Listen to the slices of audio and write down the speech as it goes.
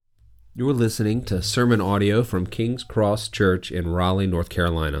You are listening to sermon audio from King's Cross Church in Raleigh, North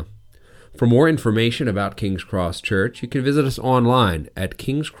Carolina. For more information about King's Cross Church, you can visit us online at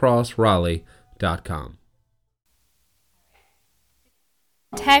kingscrossraleigh.com.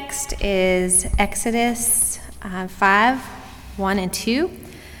 Text is Exodus 5:1-2.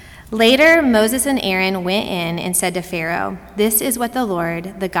 Later, Moses and Aaron went in and said to Pharaoh, "This is what the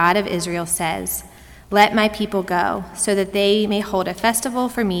Lord, the God of Israel, says. Let my people go, so that they may hold a festival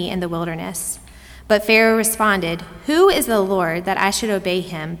for me in the wilderness." But Pharaoh responded, "Who is the Lord that I should obey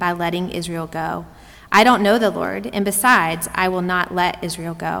him by letting Israel go? I don't know the Lord, and besides, I will not let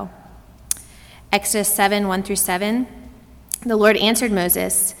Israel go." Exodus 7:1-7. The Lord answered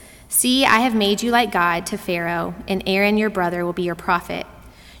Moses, "See, I have made you like God to Pharaoh, and Aaron your brother will be your prophet.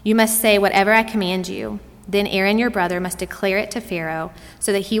 You must say whatever I command you. Then Aaron your brother must declare it to Pharaoh,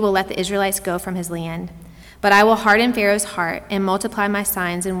 so that he will let the Israelites go from his land. But I will harden Pharaoh's heart and multiply my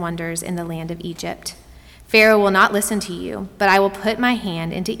signs and wonders in the land of Egypt. Pharaoh will not listen to you, but I will put my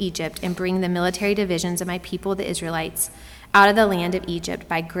hand into Egypt and bring the military divisions of my people, the Israelites, out of the land of Egypt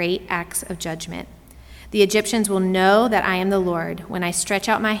by great acts of judgment. The Egyptians will know that I am the Lord when I stretch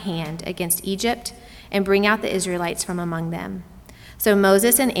out my hand against Egypt and bring out the Israelites from among them." So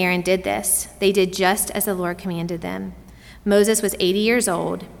Moses and Aaron did this. They did just as the Lord commanded them. Moses was 80 years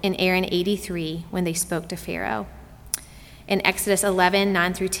old and Aaron 83 when they spoke to Pharaoh. In Exodus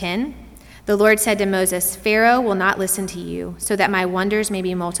 11:9-10, the Lord said to Moses, "Pharaoh will not listen to you, so that my wonders may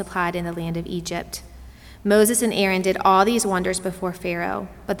be multiplied in the land of Egypt." Moses and Aaron did all these wonders before Pharaoh,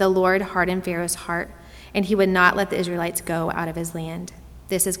 but the Lord hardened Pharaoh's heart, and he would not let the Israelites go out of his land.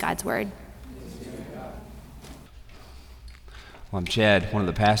 This is God's word. Well, I'm Chad, one of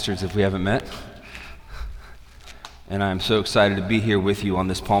the pastors, if we haven't met. And I'm so excited to be here with you on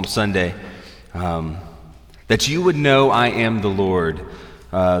this Palm Sunday. That you would know I am the Lord.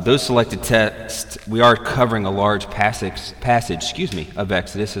 Those selected texts, we are covering a large passage of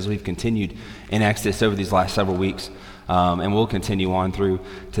Exodus as we've continued in Exodus over these last several weeks. And we'll continue on through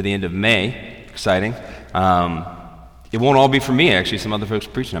to the end of May. Exciting. It won't all be for me, actually. Some other folks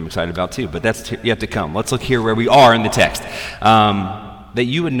preaching I'm excited about too, but that's yet to come. Let's look here where we are in the text. That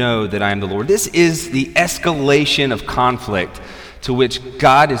you would know that I am the Lord. This is the escalation of conflict to which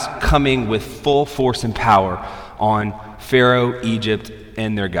God is coming with full force and power on Pharaoh, Egypt,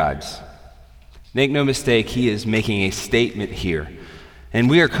 and their gods. Make no mistake, he is making a statement here. And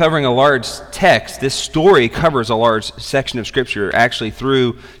we are covering a large text. This story covers a large section of Scripture, actually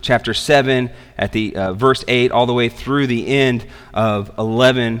through chapter 7 at the verse 8, all the way through the end of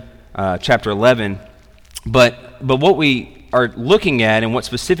chapter 11. But what we are looking at, and what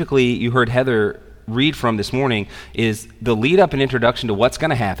specifically you heard Heather read from this morning, is the lead-up and introduction to what's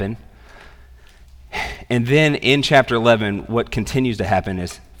going to happen. And then in chapter 11, what continues to happen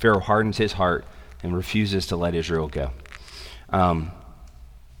is Pharaoh hardens his heart and refuses to let Israel go.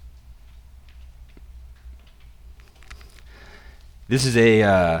 This is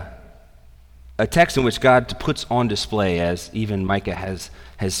a text in which God puts on display, as even Micah has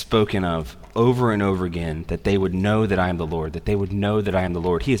spoken of over and over again, that they would know that I am the Lord, that they would know that I am the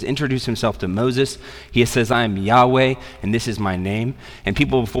Lord. He has introduced himself to Moses. He says, "I am Yahweh, and this is my name. And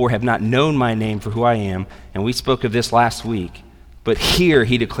people before have not known my name for who I am." And we spoke of this last week. But here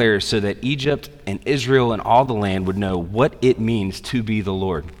he declares so that Egypt and Israel and all the land would know what it means to be the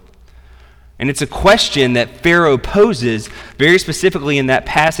Lord. And it's a question that Pharaoh poses very specifically in that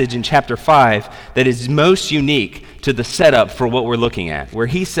passage in chapter 5 that is most unique to the setup for what we're looking at, where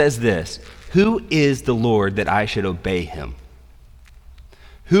he says this: "Who is the Lord that I should obey him?"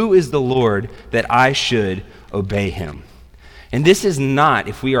 Who is the Lord that I should obey him? And this is not,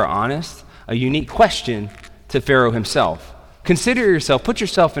 if we are honest, a unique question to Pharaoh himself. Consider yourself, put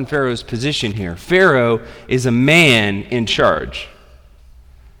yourself in Pharaoh's position here. Pharaoh is a man in charge.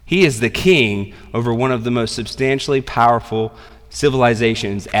 He is the king over one of the most substantially powerful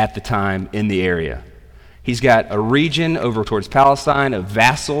civilizations at the time in the area. He's got a region over towards Palestine of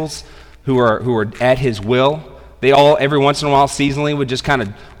vassals who are at his will. They all, every once in a while, seasonally, would just kind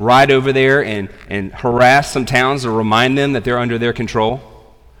of ride over there and harass some towns to remind them that they're under their control.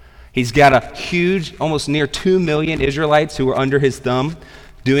 He's got a huge, almost near 2 million Israelites who are under his thumb,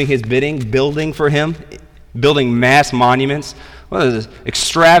 doing his bidding, building for him, building mass monuments. Well, there's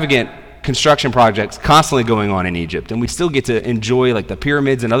extravagant construction projects constantly going on in Egypt, and we still get to enjoy like the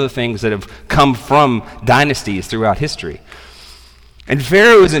pyramids and other things that have come from dynasties throughout history. And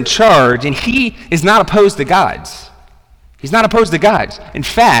Pharaoh is in charge, and he is not opposed to gods. He's not opposed to gods. In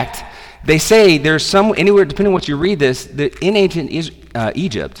fact, they say there's anywhere, depending on what you read this, that in ancient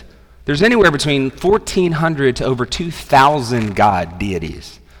Egypt, there's anywhere between 1,400 to over 2,000 god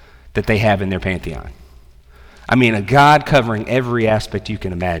deities. that they have in their pantheon. I mean, a God covering every aspect you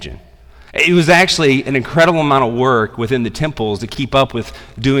can imagine. It was actually an incredible amount of work within the temples to keep up with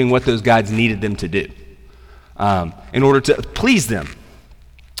doing what those gods needed them to do in order to please them.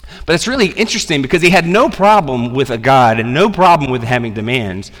 But it's really interesting because he had no problem with a God and no problem with having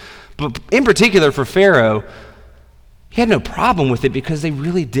demands. But in particular for Pharaoh, he had no problem with it because they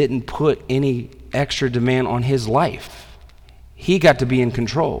really didn't put any extra demand on his life. He got to be in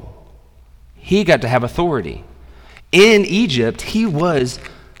control. He got to have authority. In Egypt, he was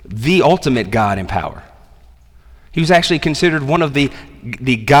the ultimate God in power. He was actually considered one of the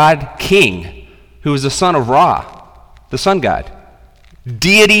God king, who was the son of Ra, the sun god,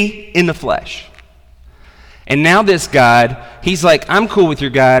 deity in the flesh. And now this God, he's like, I'm cool with your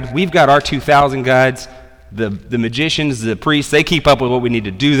God. We've got our 2,000 gods. The magicians, the priests, they keep up with what we need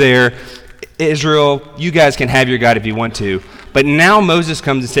to do there. Israel, you guys can have your God if you want to. But now Moses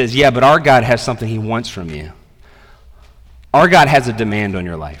comes and says, yeah, but our God has something he wants from you. Our God has a demand on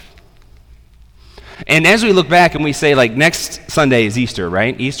your life. And as we look back and we say, like, next Sunday is Easter,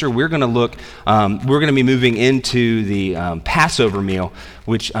 right? Easter, we're going to look, we're going to be moving into the Passover meal,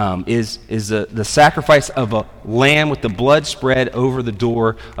 which is the sacrifice of a lamb with the blood spread over the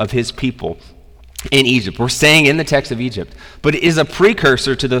door of his people in Egypt. We're staying in the text of Egypt, but it is a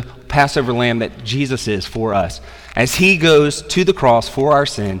precursor to the Passover lamb that Jesus is for us, as he goes to the cross for our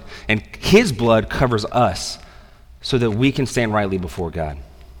sin, and his blood covers us so that we can stand rightly before God.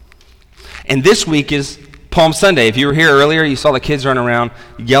 And this week is Palm Sunday. If you were here earlier, you saw the kids run around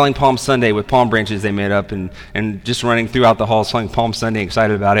yelling Palm Sunday with palm branches they made up and just running throughout the halls saying Palm Sunday,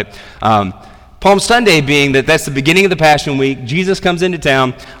 excited about it. Palm Sunday being that's the beginning of the Passion Week. Jesus comes into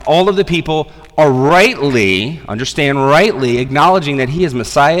town. All of the people are rightly acknowledging that he is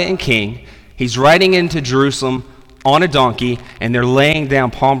Messiah and King. He's riding into Jerusalem on a donkey, and they're laying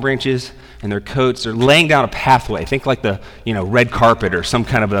down palm branches and their coats. They're laying down a pathway. Think like the red carpet or some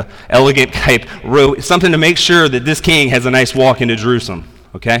kind of a elegant type road, something to make sure that this king has a nice walk into Jerusalem,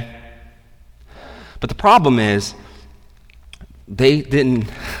 okay? But the problem is they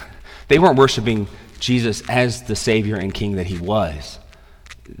weren't worshiping Jesus as the Savior and King that he was.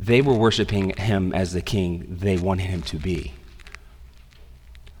 They were worshiping him as the king they wanted him to be.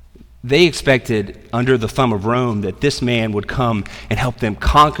 They expected, under the thumb of Rome, that this man would come and help them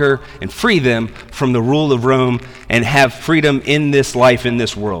conquer and free them from the rule of Rome and have freedom in this life, in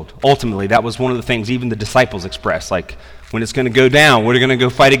this world. Ultimately, that was one of the things even the disciples expressed, like, when it's going to go down, we're going to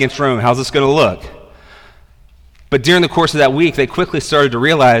go fight against Rome. How's this going to look? But during the course of that week, they quickly started to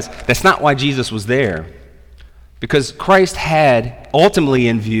realize that's not why Jesus was there. Because Christ had ultimately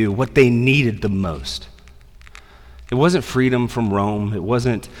in view what they needed the most. It wasn't freedom from Rome. It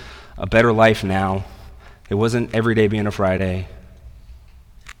wasn't a better life now. It wasn't every day being a Friday.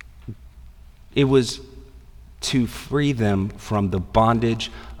 It was to free them from the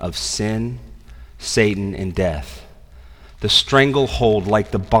bondage of sin, Satan, and death. The stranglehold,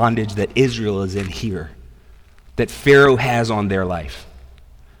 like the bondage that Israel is in here, that Pharaoh has on their life.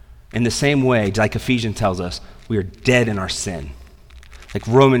 In the same way, like Ephesians tells us, we are dead in our sin. Like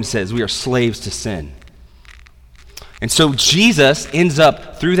Romans says, we are slaves to sin. And so Jesus ends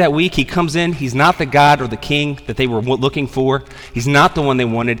up, through that week, he comes in. He's not the God or the king that they were looking for. He's not the one they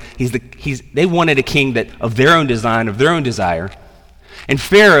wanted. They wanted a king that of their own design, of their own desire. And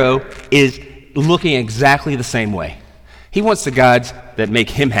Pharaoh is looking exactly the same way. He wants the gods that make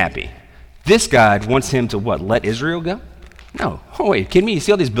him happy. This God wants him to what? Let Israel go? No. Oh, wait, kidding me? You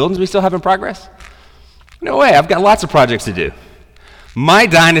see all these buildings we still have in progress? No way. I've got lots of projects to do. My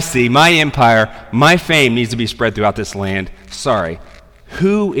dynasty, my empire, my fame needs to be spread throughout this land. Sorry.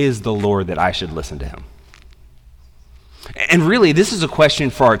 Who is the Lord that I should listen to him? And really, this is a question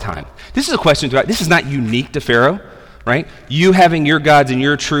for our time. This is a question throughout. This is not unique to Pharaoh, right? You having your gods and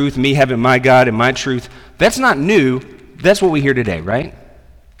your truth, me having my God and my truth. That's not new. That's what we hear today, right?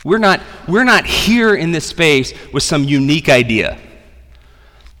 We're not here in this space with some unique idea.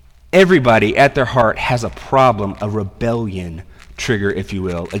 Everybody at their heart has a problem, a rebellion trigger, if you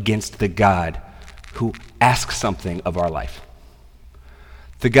will, against the God who asks something of our life.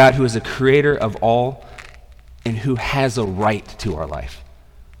 The God who is the creator of all and who has a right to our life.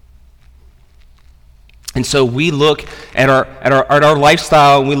 And so we look at our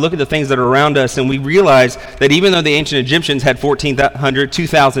lifestyle, and we look at the things that are around us, and we realize that even though the ancient Egyptians had 1,400,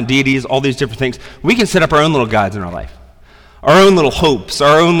 2,000 deities, all these different things, we can set up our own little gods in our life. Our own little hopes,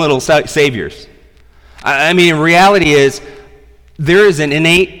 our own little saviors. I mean, reality is, there is an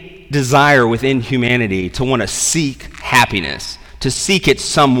innate desire within humanity to want to seek happiness, to seek it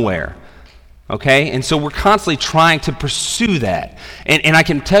somewhere. Okay, and so we're constantly trying to pursue that, and I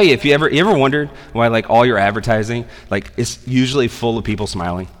can tell you, if you ever wondered why like all your advertising like is usually full of people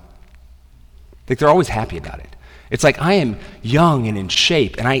smiling, like they're always happy about it. It's like, I am young and in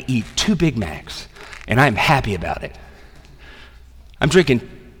shape, and I eat 2 Big Macs, and I'm happy about it. I'm drinking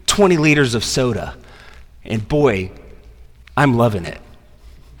 20 liters of soda, and boy, I'm loving it.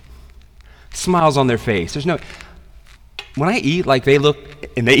 Smiles on their face. When I eat like they look,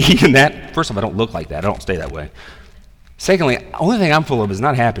 and they eat in that, first of all, I don't look like that. I don't stay that way. Secondly, the only thing I'm full of is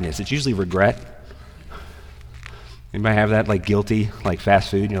not happiness. It's usually regret. Anybody have that, like guilty, like fast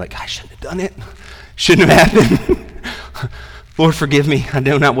food, and you're like, I shouldn't have done it. Shouldn't have happened. Lord, forgive me. I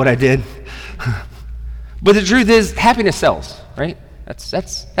know not what I did. But the truth is, happiness sells, right?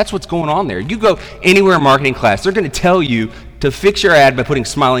 That's what's going on there. You go anywhere in marketing class, they're going to tell you to fix your ad by putting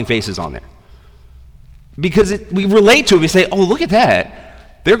smiling faces on there. Because we relate to it. We say, oh, look at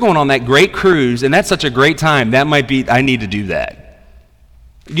that. They're going on that great cruise, and that's such a great time. I need to do that.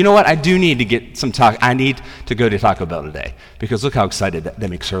 You know what? I do need to get some taco. I need to go to Taco Bell today, because look how excited that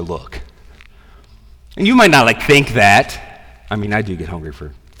makes her look. And you might not think that. I mean, I do get hungry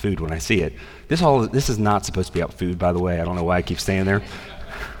for food when I see it. This is not supposed to be about food, by the way. I don't know why I keep staying there.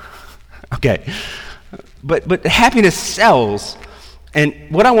 Okay. But happiness sells. And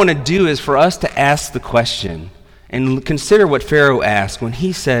what I want to do is for us to ask the question and consider what Pharaoh asked when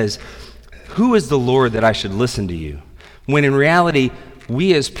he says, who is the Lord that I should listen to you? When in reality,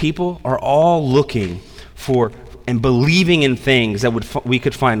 we as people are all looking for and believing in things that we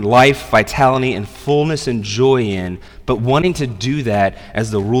could find life, vitality, and fullness and joy in, but wanting to do that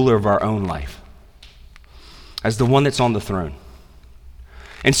as the ruler of our own life, as the one that's on the throne.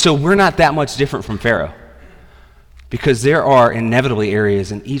 And so we're not that much different from Pharaoh, because there are inevitably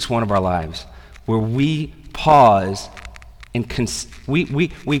areas in each one of our lives where we pause and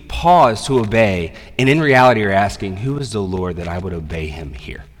we pause to obey, and in reality are asking, who is the Lord that I would obey him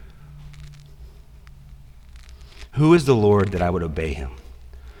here? Who is the Lord that I would obey him?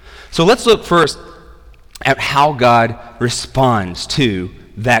 So let's look first at how God responds to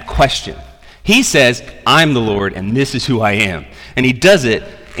that question. He says, I'm the Lord, and this is who I am. And he does it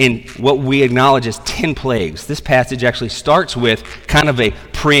in what we acknowledge as 10 plagues. This passage actually starts with kind of a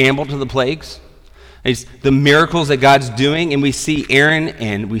preamble to the plagues. It's the miracles that God's doing, and we see Aaron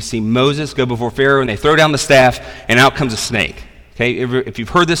and we see Moses go before Pharaoh, and they throw down the staff, and out comes a snake. Okay, if you've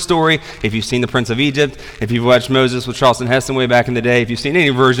heard this story, if you've seen The Prince of Egypt, if you've watched Moses with Charlton Heston way back in the day, if you've seen any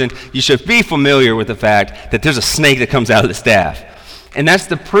version, you should be familiar with the fact that there's a snake that comes out of the staff. And that's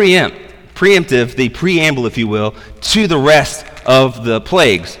the preemptive, the preamble, if you will, to the rest of the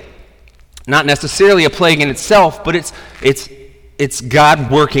plagues. Not necessarily a plague in itself, but it's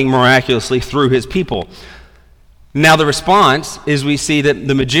God working miraculously through his people. Now the response is we see that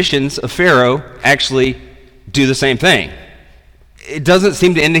the magicians of Pharaoh actually do the same thing. It doesn't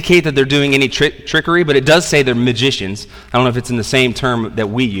seem to indicate that they're doing any trickery, but it does say they're magicians. I don't know if it's in the same term that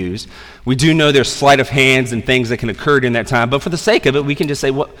we use. We do know there's sleight of hands and things that can occur during that time, but for the sake of it, we can just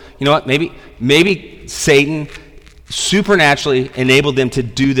say, maybe Satan supernaturally enabled them to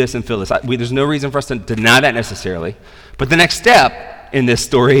do this and fill this. There's no reason for us to deny that necessarily. But the next step in this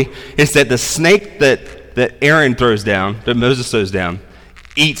story is that the snake that Aaron throws down, that Moses throws down,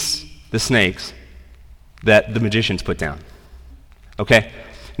 eats the snakes that the magicians put down. Okay?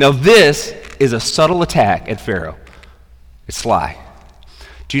 Now this is a subtle attack at Pharaoh. It's sly.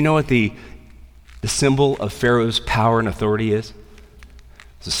 Do you know what the symbol of Pharaoh's power and authority is?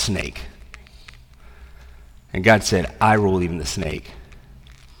 It's a snake. And God said, I rule even the snake.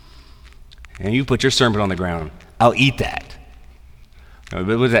 And you put your serpent on the ground, I'll eat that.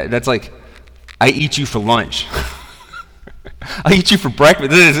 That's like, I eat you for lunch. I'll eat you for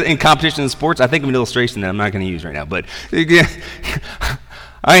breakfast. This is in competition in sports. I think of an illustration that I'm not going to use right now, but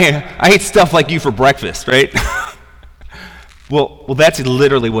I eat stuff like you for breakfast, right? Well, that's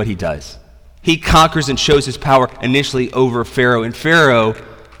literally what he does. He conquers and shows his power initially over Pharaoh, and Pharaoh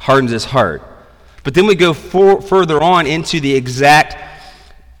hardens his heart. But then we go further on into the exact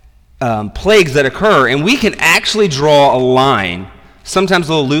plagues that occur, and we can actually draw a line, sometimes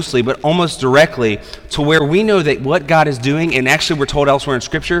a little loosely, but almost directly, to where we know that what God is doing, and actually we're told elsewhere in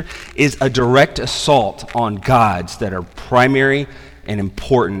Scripture, is a direct assault on gods that are primary and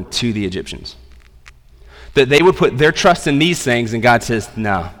important to the Egyptians. That they would put their trust in these things, and God says,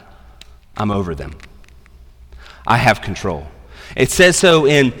 no, I'm over them. I have control. It says so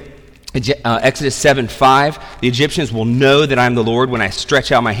in Exodus 7:5, the Egyptians will know that I'm the Lord when I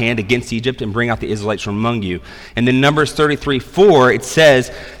stretch out my hand against Egypt and bring out the Israelites from among you. And then Numbers 33:4, it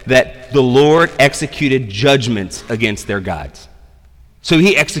says that the Lord executed judgments against their gods. So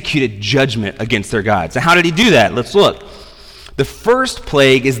he executed judgment against their gods. Now, how did he do that? Let's look. The first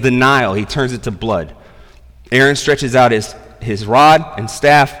plague is the Nile. He turns it to blood. Aaron stretches out his rod and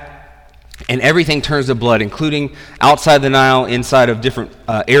staff, and everything turns to blood, including outside the Nile, inside of different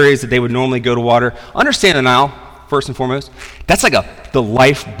areas that they would normally go to water. Understand the Nile, first and foremost. That's like the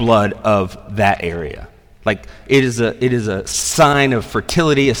lifeblood of that area. Like it is a sign of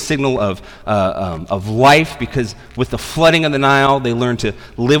fertility, a signal of life, because with the flooding of the Nile, they learned to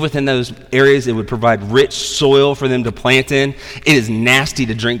live within those areas. It would provide rich soil for them to plant in. It is nasty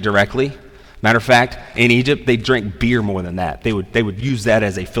to drink directly. Matter of fact, in Egypt, they drank beer more than that. They would use that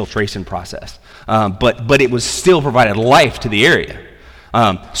as a filtration process. But it was still provided life to the area.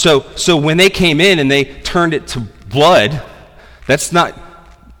 So when they came in and they turned it to blood, that's not.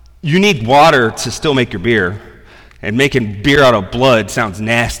 You need water to still make your beer, and making beer out of blood sounds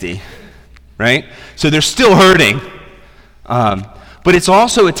nasty, right? So they're still hurting. But it's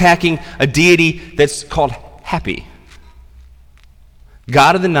also attacking a deity that's called Hapi.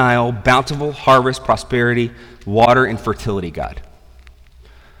 God of the Nile, bountiful, harvest, prosperity, water, and fertility God.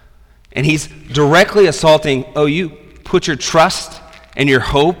 And he's directly assaulting, you put your trust and your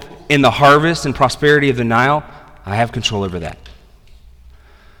hope in the harvest and prosperity of the Nile. I have control over that.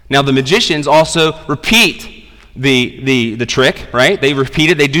 Now, the magicians also repeat the trick, right? They repeat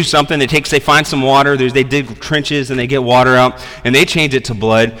it. They do something. They find some water. They dig trenches and they get water out, and they change it to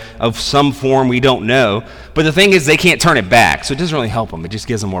blood of some form we don't know. But the thing is, they can't turn it back, so it doesn't really help them. It just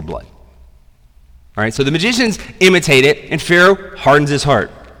gives them more blood. All right, so the magicians imitate it, and Pharaoh hardens his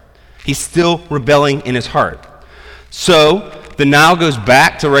heart. He's still rebelling in his heart. So the Nile goes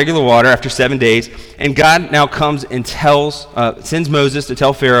back to regular water after 7 days, and God now comes and sends Moses to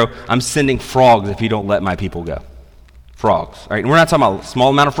tell Pharaoh, I'm sending frogs if you don't let my people go. Frogs. All right, and we're not talking about a small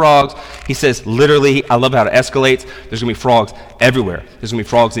amount of frogs. He says, literally, I love how it escalates. There's going to be frogs everywhere. There's going to be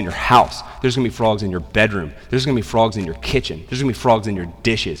frogs in your house. There's going to be frogs in your bedroom. There's going to be frogs in your kitchen. There's going to be frogs in your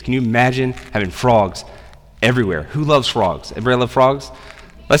dishes. Can you imagine having frogs everywhere? Who loves frogs? Everybody love frogs?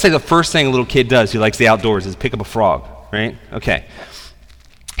 Let's say the first thing a little kid does who likes the outdoors is pick up a frog. Right? Okay.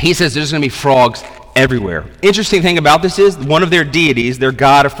 He says there's going to be frogs everywhere. Interesting thing about this is one of their deities, their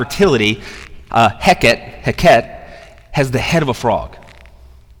god of fertility, Heket, has the head of a frog.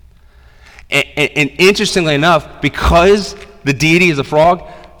 And interestingly enough, because the deity is a frog,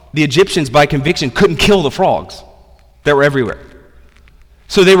 the Egyptians, by conviction, couldn't kill the frogs that were everywhere.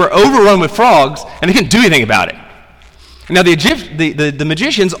 So they were overrun with frogs, and they couldn't do anything about it. Now the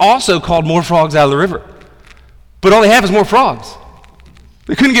magicians also called more frogs out of the river. But all they have is more frogs.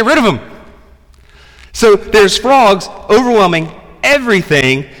 They couldn't get rid of them. So there's frogs overwhelming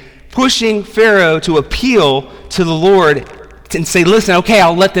everything, pushing Pharaoh to appeal to the Lord and say, listen, okay,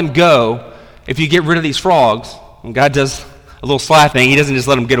 I'll let them go if you get rid of these frogs. And God does a little sly thing. He doesn't just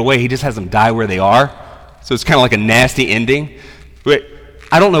let them get away. He just has them die where they are. So it's kind of like a nasty ending. But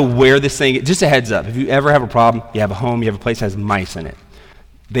I don't know where this thing, just a heads up. If you ever have a problem, you have a home, you have a place that has mice in it.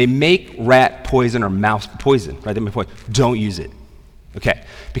 They make rat poison or mouse poison, right? They make poison. Don't use it, okay?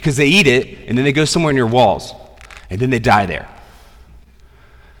 Because they eat it, and then they go somewhere in your walls, and then they die there.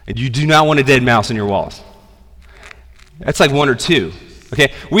 And you do not want a dead mouse in your walls. That's like one or two,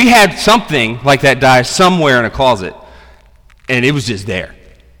 okay? We had something like that die somewhere in a closet, and it was just there.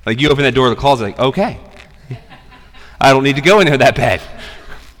 Like you open that door of the closet, like, okay. I don't need to go in there that bad.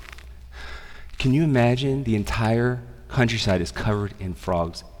 Can you imagine the entire countryside is covered in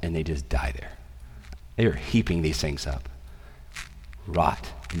frogs, and they just die there? They are heaping these things up. Rot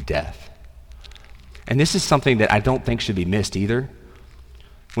and death. And this is something that I don't think should be missed either.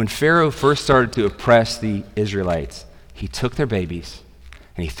 When Pharaoh first started to oppress the Israelites, he took their babies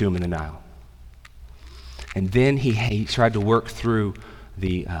and he threw them in the Nile. And then he tried to work through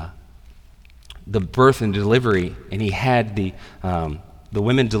the birth and delivery, and he had the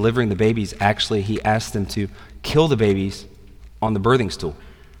women delivering the babies, actually, he asked them to kill the babies on the birthing stool,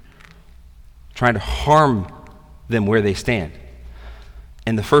 trying to harm them where they stand.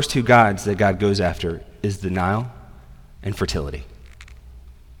 And the first two gods that God goes after is the Nile and fertility.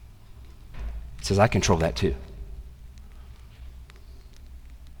 He says, I control that too.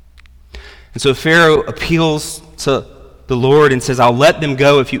 And so Pharaoh appeals to the Lord and says, I'll let them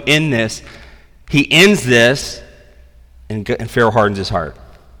go if you end this. He ends this, and Pharaoh hardens his heart.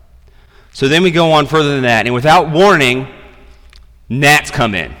 So then we go on further than that, and without warning, gnats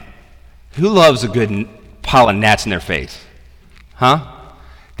come in. Who loves a good pile of gnats in their face? Huh?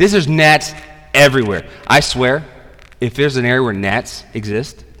 There's gnats everywhere. I swear, if there's an area where gnats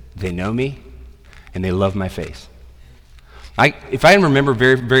exist, they know me, and they love my face. If I remember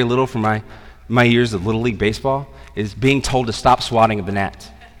very, very little from my years of Little League Baseball, is being told to stop swatting at the gnats.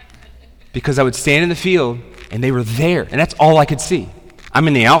 Because I would stand in the field, and they were there, and that's all I could see. I'm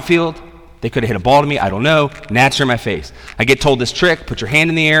in the outfield. They could have hit a ball to me. I don't know. Gnats are in my face. I get told this trick, put your hand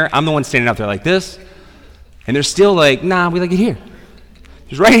in the air. I'm the one standing out there like this. And they're still like, nah, we like it here.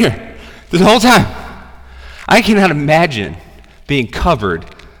 Just right here. The whole time. I cannot imagine being covered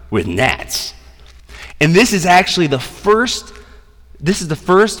with gnats. And this is actually the first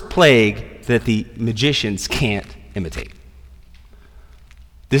plague that the magicians can't imitate.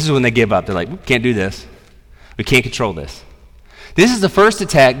 This is when they give up. They're like, we can't do this. We can't control this. This is the first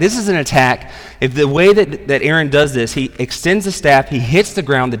attack. This is an attack. If the way that Aaron does this, he extends the staff, he hits the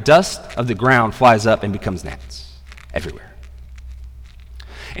ground, the dust of the ground flies up and becomes gnats everywhere.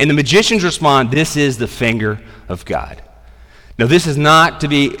 And the magicians respond, this is the finger of God. Now, this is not to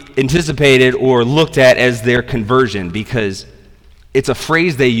be anticipated or looked at as their conversion, because it's a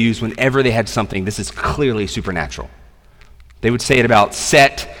phrase they use whenever they had something. This is clearly supernatural. They would say it about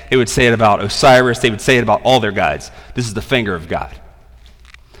Set. They would say it about Osiris. They would say it about all their gods. This is the finger of God.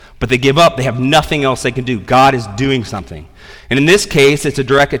 But they give up. They have nothing else they can do. God is doing something. And in this case, it's a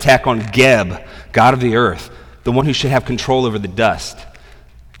direct attack on Geb, God of the earth, the one who should have control over the dust.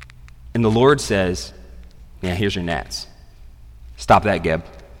 And the Lord says, yeah, here's your gnats. Stop that, Geb.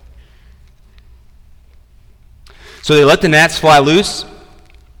 So they let the gnats fly loose.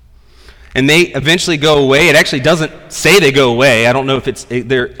 And they eventually go away. It actually doesn't say they go away. I don't know if it's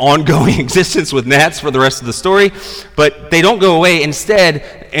their ongoing existence with gnats for the rest of the story, but they don't go away. Instead,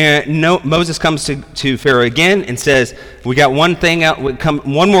 Moses comes to Pharaoh again and says, we got one thing out,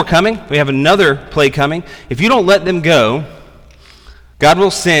 one more coming. We have another plague coming. If you don't let them go, God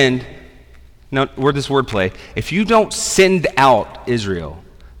will send, now where'd this word play? If you don't send out Israel,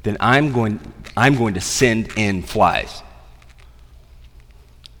 then I'm going to send in flies.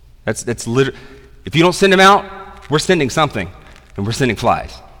 That's literally, if you don't send them out, we're sending something, and we're sending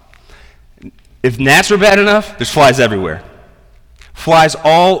flies. If gnats are bad enough, there's flies everywhere. Flies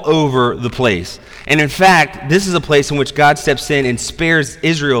all over the place. And in fact, this is a place in which God steps in and spares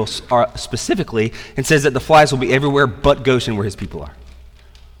Israel specifically and says that the flies will be everywhere but Goshen where his people are.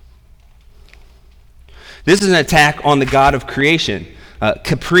 This is an attack on the God of creation.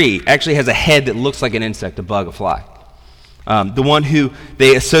 Capri actually has a head that looks like an insect, a bug, a fly. The one who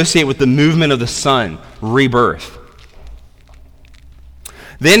they associate with the movement of the sun, rebirth.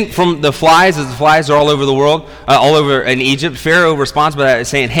 Then from the flies, as the flies are all over the world, all over in Egypt, Pharaoh responds by that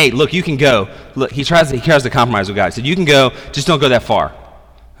saying, hey, look, you can go. Look, he tries to compromise with God. He said, you can go, just don't go that far.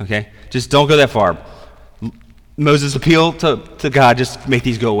 Okay? Just don't go that far. Moses appealed to God, just make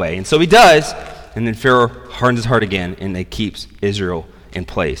these go away. And so he does, and then Pharaoh hardens his heart again, and it keeps Israel in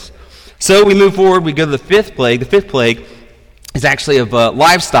place. So we move forward, we go to the fifth plague. The fifth plague is actually of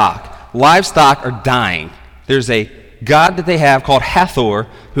livestock. Livestock are dying. There's a god that they have called Hathor,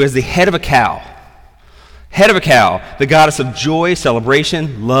 who has the head of a cow. Head of a cow, the goddess of joy,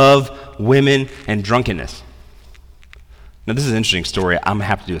 celebration, love, women, and drunkenness. Now, this is an interesting story. I'm going to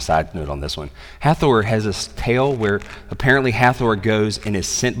have to do a side note on this one. Hathor has this tale where apparently Hathor goes and is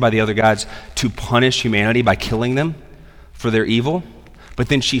sent by the other gods to punish humanity by killing them for their evil. But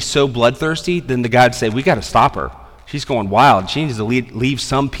then she's so bloodthirsty, then the gods say, we got to stop her. She's going wild. She needs to leave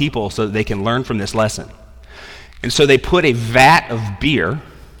some people so that they can learn from this lesson. And so they put a vat of beer,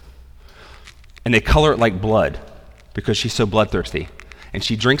 and they color it like blood because she's so bloodthirsty. And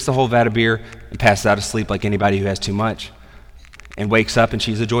she drinks the whole vat of beer and passes out of sleep like anybody who has too much, and wakes up and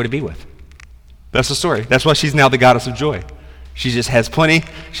she's a joy to be with. That's the story. That's why she's now the goddess of joy. She just has plenty.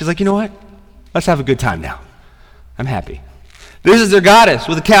 She's like, you know what? Let's have a good time now. I'm happy. This is their goddess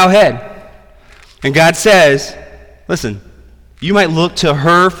with a cow head. And God says, listen, you might look to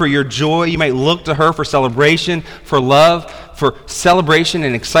her for your joy. You might look to her for celebration, for love, for celebration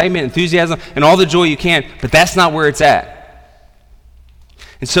and excitement, enthusiasm, and all the joy you can, but that's not where it's at.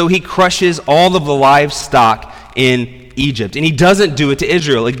 And so he crushes all of the livestock in Egypt, and he doesn't do it to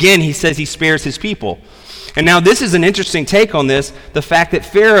Israel. Again, he says he spares his people. And now this is an interesting take on this, the fact that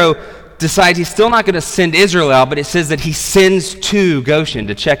Pharaoh decides he's still not going to send Israel out, but it says that he sends to Goshen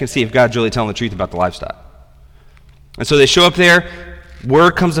to check and see if God's really telling the truth about the livestock. And so they show up there,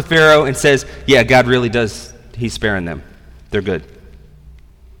 word comes to Pharaoh and says, yeah, God really does, he's sparing them. They're good.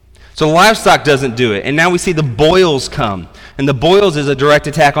 So the livestock doesn't do it. And now we see the boils come. And the boils is a direct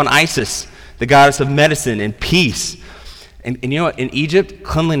attack on Isis, the goddess of medicine and peace. And you know what? In Egypt,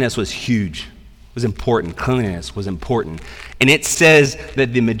 cleanliness was huge. It was important. Cleanliness was important. And it says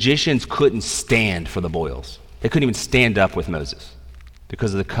that the magicians couldn't stand for the boils. They couldn't even stand up with Moses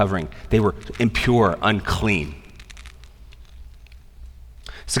because of the covering. They were impure, unclean.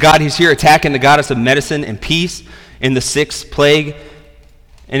 So God, he's here attacking the goddess of medicine and peace in the 6th plague.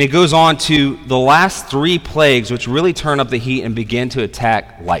 And it goes on to the last 3 plagues, which really turn up the heat and begin to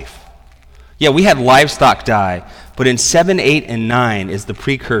attack life. Yeah, we had livestock die, but in 7, 8, and 9 is the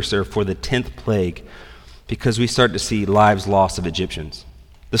precursor for the 10th plague, because we start to see lives lost of Egyptians.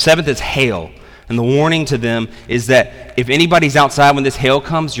 The 7th is hail, and the warning to them is that if anybody's outside when this hail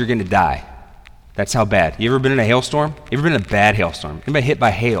comes, you're going to die. That's how bad. You ever been in a hailstorm? You ever been in a bad hailstorm? Anybody hit by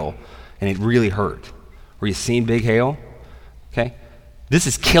hail and it really hurt? Or you seen big hail? Okay? This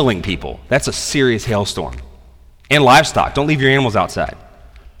is killing people. That's a serious hailstorm. And livestock. Don't leave your animals outside.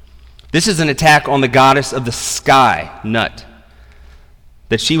 This is an attack on the goddess of the sky, Nut.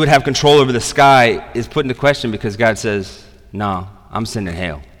 That she would have control over the sky is put into question because God says, nah, I'm sending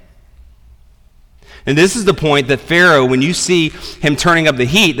hail. And this is the point that Pharaoh, when you see him turning up the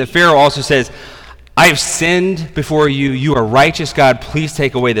heat, that Pharaoh also says, I have sinned before you. You are righteous, God. Please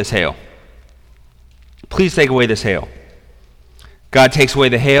take away this hail. Please take away this hail. God takes away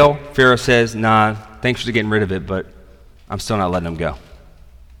the hail. Pharaoh says, nah, thanks for getting rid of it, but I'm still not letting them go.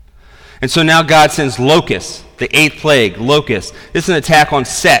 And so now God sends locusts, the 8th plague, locusts. This is an attack on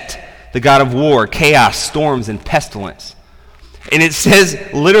Set, the god of war, chaos, storms, and pestilence. And it says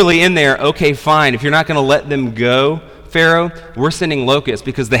literally in there, okay, fine, if you're not going to let them go, Pharaoh, we're sending locusts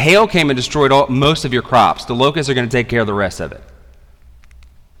because the hail came and destroyed most of your crops. The locusts are going to take care of the rest of it.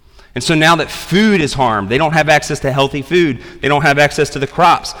 And so now that food is harmed, they don't have access to healthy food. They don't have access to the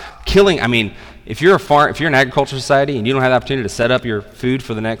crops. If you're an agricultural society and you don't have the opportunity to set up your food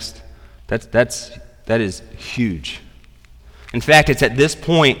for the next, that is huge. In fact, it's at this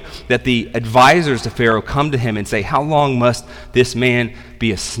point that the advisors to Pharaoh come to him and say, how long must this man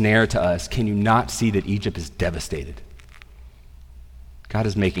be a snare to us? Can you not see that Egypt is devastated? God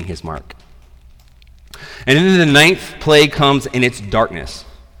is making his mark. And then the 9th plague comes and it's darkness.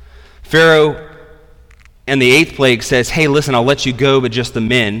 Pharaoh and the 8th plague says, hey, listen, I'll let you go, but just the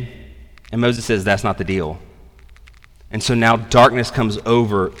men. And Moses says, that's not the deal. And so now darkness comes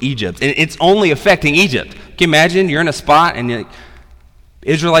over Egypt. And it's only affecting Egypt. Can you imagine? You're in a spot and the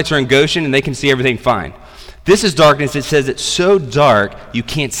Israelites are in Goshen and they can see everything fine. This is darkness. It says it's so dark you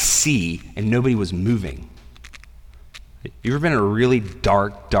can't see and nobody was moving. You ever been in a really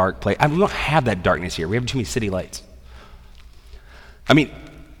dark place? We don't have that darkness here. We have too many city lights.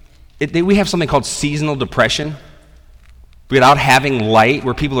 We have something called seasonal depression without having light,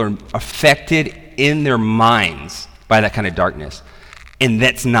 where people are affected in their minds by that kind of darkness. And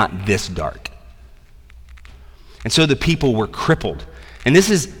that's not this dark. And so the people were crippled. And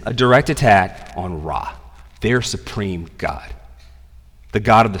this is a direct attack on Ra, their supreme God, the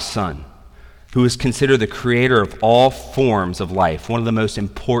God of the sun, who is considered the creator of all forms of life, one of the most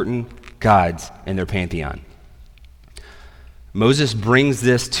important gods in their pantheon. Moses brings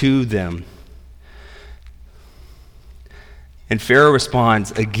this to them. And Pharaoh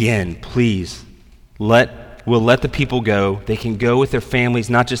responds, again, please, we'll let the people go. They can go with their families,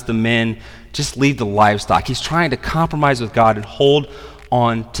 not just the men. Just leave the livestock. He's trying to compromise with God and hold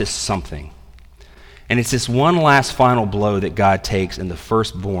on to something. And it's this one last final blow that God takes in the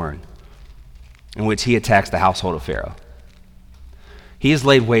firstborn, in which he attacks the household of Pharaoh. He has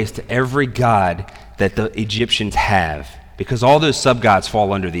laid waste to every god that the Egyptians have, because all those sub-gods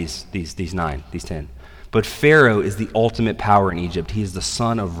fall under these 10. But Pharaoh is the ultimate power in Egypt. He is the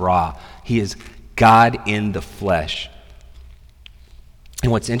son of Ra. He is God in the flesh.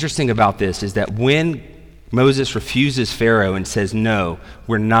 And what's interesting about this is that when Moses refuses Pharaoh and says, no,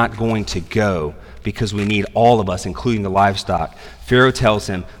 we're not going to go because we need all of us, including the livestock, Pharaoh tells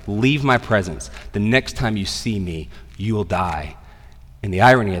him, leave my presence. The next time you see me, you will die. And the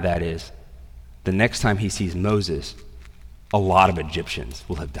irony of that is, the next time he sees Moses, a lot of Egyptians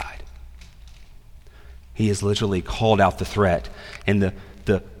will have died. He has literally called out the threat. And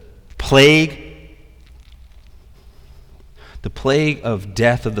the plague of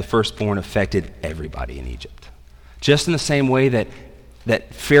death of the firstborn affected everybody in Egypt. Just in the same way that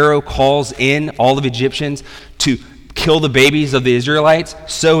Pharaoh calls in all of Egyptians to kill the babies of the Israelites,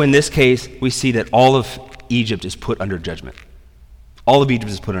 so in this case, we see that all of Egypt is put under judgment. All of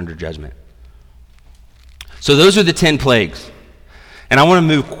Egypt is put under judgment. So those are the 10 plagues. And I want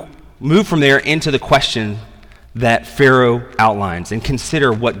to move from there into the question that Pharaoh outlines and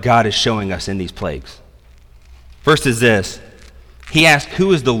consider what God is showing us in these plagues. First is this. He asks,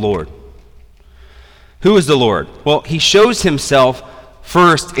 who is the Lord? Who is the Lord? Well, he shows himself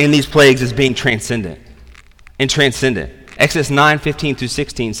first in these plagues as being transcendent. Exodus 9:15 through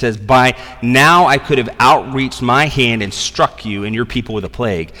 16 says, "By now I could have outreached my hand and struck you and your people with a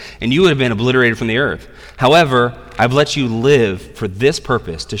plague, and you would have been obliterated from the earth. However, I've let you live for this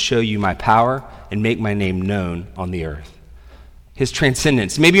purpose, to show you my power and make my name known on the earth." His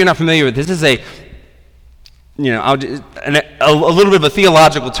transcendence. Maybe you're not familiar with this. This is a little bit of a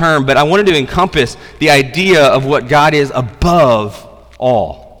theological term, but I wanted to encompass the idea of what God is above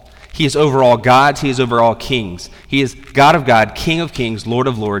all. He is over all gods. He is over all kings. He is God of God, King of kings, Lord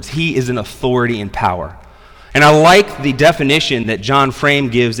of lords. He is an authority and power. And I like the definition that John Frame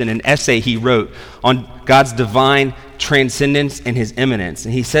gives in an essay he wrote on God's divine transcendence and his immanence.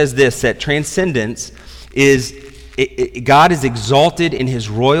 And he says this, that transcendence is, God is exalted in his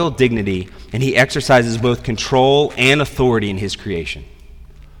royal dignity, and he exercises both control and authority in his creation.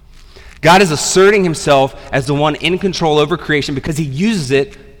 God is asserting himself as the one in control over creation because he uses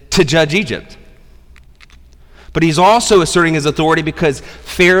it to judge Egypt. But he's also asserting his authority because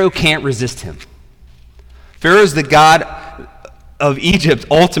Pharaoh can't resist him. Pharaoh is the god of Egypt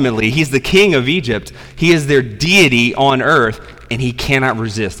ultimately. He's the king of Egypt. He is their deity on earth, and he cannot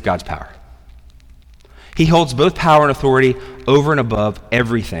resist God's power. He holds both power and authority over and above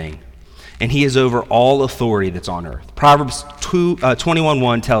everything, and he is over all authority that's on earth. Proverbs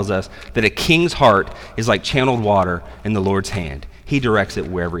 21:1 tells us that a king's heart is like channeled water in the Lord's hand. He directs it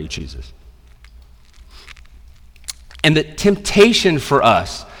wherever he chooses. And the temptation for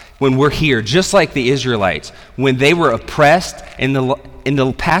us when we're here, just like the Israelites, when they were oppressed, in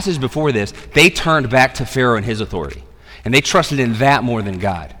the passage before this, they turned back to Pharaoh and his authority, and they trusted in that more than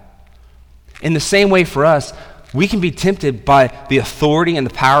God. In the same way for us, we can be tempted by the authority and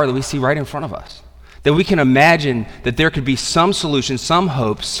the power that we see right in front of us. That we can imagine that there could be some solution, some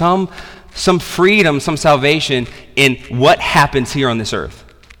hope, some freedom, some salvation in what happens here on this earth.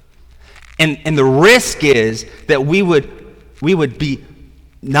 And the risk is that we would be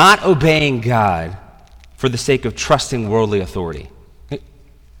not obeying God for the sake of trusting worldly authority.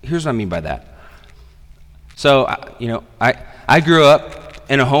 Here's what I mean by that. So, I grew up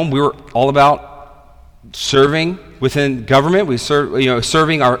in a home, we were all about serving within government. We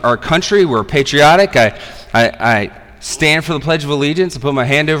serving our country. We're patriotic. I stand for the Pledge of Allegiance. I put my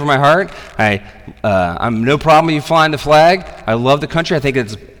hand over my heart. I'm no problem with you flying the flag. I love the country. I think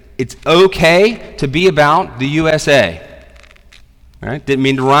it's okay to be about the USA. All right? Didn't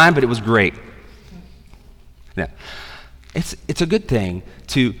mean to rhyme, but it was great. Yeah. It's a good thing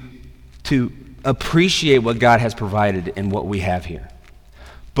to appreciate what God has provided and what we have here.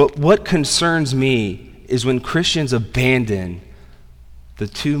 But what concerns me is when Christians abandon the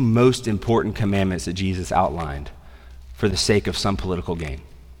two most important commandments that Jesus outlined for the sake of some political gain.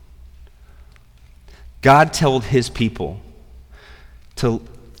 God told his people to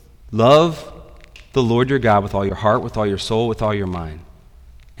love the Lord your God with all your heart, with all your soul, with all your mind.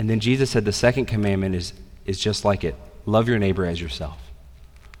 And then Jesus said the second commandment is just like it. Love your neighbor as yourself.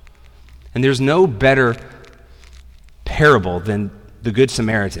 And there's no better parable than the Good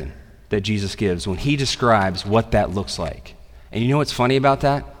Samaritan that Jesus gives when he describes what that looks like. And you know what's funny about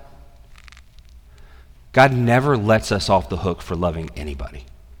that? God never lets us off the hook for loving anybody.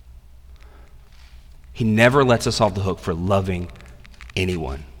 He never lets us off the hook for loving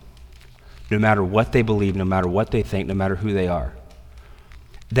anyone, no matter what they believe, no matter what they think, no matter who they are.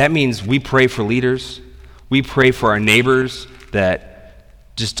 That means we pray for leaders. We pray for our neighbors that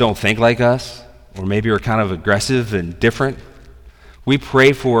just don't think like us, or maybe are kind of aggressive and different. We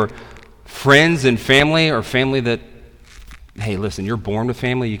pray for friends and family, or family that, hey, listen, you're born with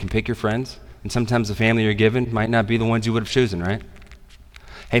family, you can pick your friends, and sometimes the family you're given might not be the ones you would have chosen, right?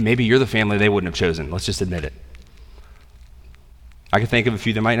 Hey, maybe you're the family they wouldn't have chosen. Let's just admit it. I can think of a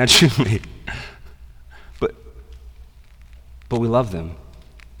few that might not choose me. But we love them.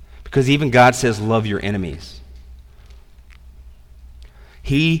 Because even God says, love your enemies.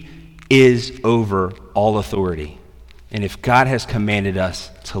 He is over all authority. And if God has commanded us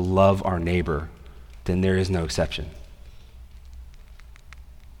to love our neighbor, then there is no exception.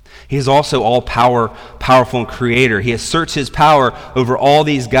 He is also powerful and creator. He asserts his power over all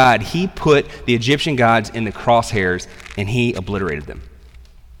these gods. He put the Egyptian gods in the crosshairs, and he obliterated them.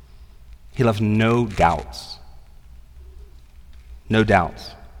 He left no doubts. No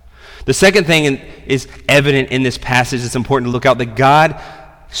doubts. The second thing is evident in this passage. It's important to look out that God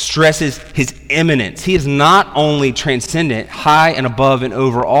stresses his immanence. He is not only transcendent, high and above and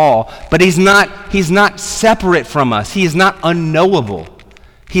over all, but he's not separate from us. He is not unknowable.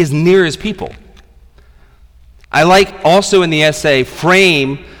 He is near his people. I like also in the essay,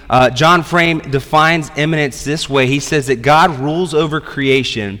 John Frame defines immanence this way. He says that God rules over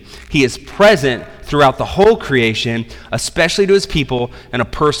creation. He is present throughout the whole creation, especially to his people in a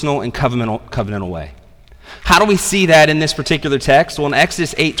personal and covenantal way. How do we see that in this particular text? Well, in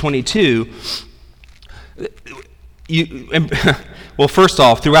Exodus 8:22, well, first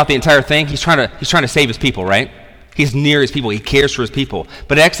off, throughout the entire thing, he's trying to save his people, right? He's near his people. He cares for his people.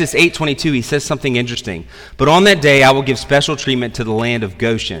 But Exodus 8:22, he says something interesting. But on that day, I will give special treatment to the land of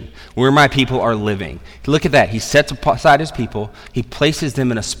Goshen, where my people are living. Look at that. He sets aside his people. He places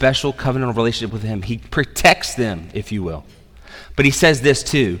them in a special covenantal relationship with him. He protects them, if you will. But he says this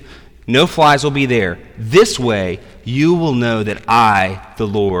too. No flies will be there. This way, you will know that I, the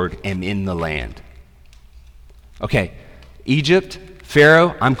Lord, am in the land. Okay, Egypt,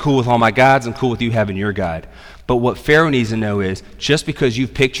 Pharaoh, I'm cool with all my gods. I'm cool with you having your God. But what Pharaoh needs to know is, just because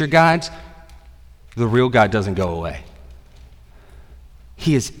you've picked your gods, the real God doesn't go away.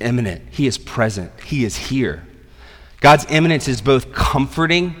 He is immanent. He is present. He is here. God's immanence is both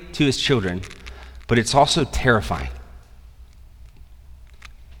comforting to his children, but it's also terrifying.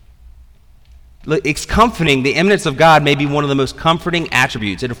 It's comforting. The immanence of God may be one of the most comforting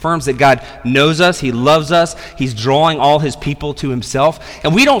attributes. It affirms that God knows us, he loves us, he's drawing all his people to himself.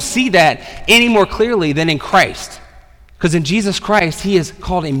 And we don't see that any more clearly than in Christ. Because in Jesus Christ, he is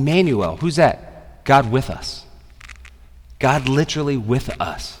called Emmanuel. Who's that? God with us. God literally with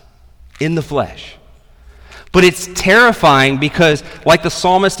us in the flesh. But it's terrifying because, like the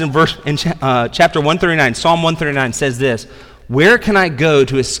psalmist in chapter 139, Psalm 139 says this, where can I go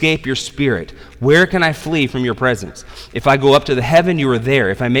to escape your spirit? Where can I flee from your presence? If I go up to the heaven, you are there.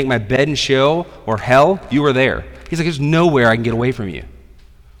 If I make my bed in Sheol or hell, you are there. He's like, there's nowhere I can get away from you.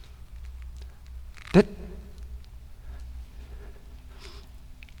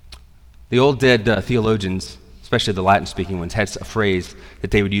 The old dead theologians, especially the Latin-speaking ones, had a phrase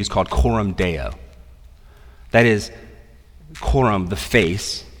that they would use called coram Deo. That is, coram, the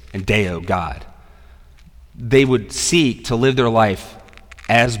face, and Deo, God. They would seek to live their life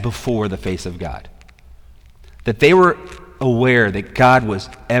as before the face of God. That they were aware that God was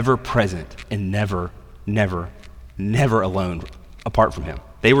ever present and never, never, never alone apart from him.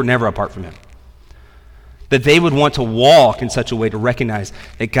 They were never apart from him. That they would want to walk in such a way to recognize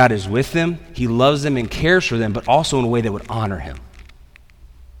that God is with them, he loves them and cares for them, but also in a way that would honor him.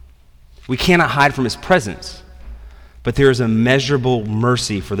 We cannot hide from his presence, but there is immeasurable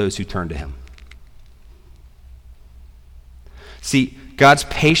mercy for those who turn to him. See, God's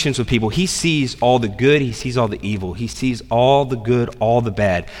patience with people, he sees all the good, he sees all the evil, he sees all the good, all the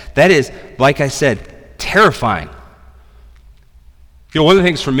bad. That is, like I said, terrifying. You know, one of the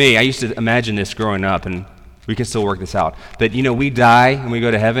things for me, I used to imagine this growing up, and we can still work this out, that, you know, we die and we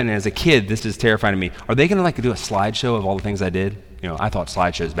go to heaven, and as a kid, this is terrifying to me. Are they going to do a slideshow of all the things I did? You know, I thought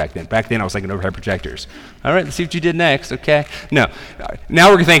slideshows back then. Back then, I was thinking overhead projectors. All right, let's see what you did next, okay? No.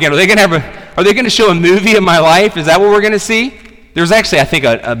 Now we're thinking, are they going to show a movie of my life? Is that what we're going to see? There was actually, I think,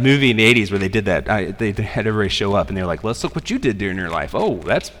 a movie in the 80s where they did that. They had everybody show up, and they were like, let's look what you did during your life. Oh,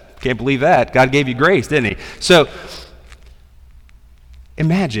 can't believe that. God gave you grace, didn't he? So,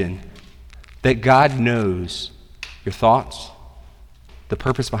 imagine that God knows your thoughts, the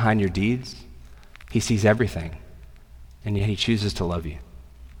purpose behind your deeds. He sees everything, and yet he chooses to love you.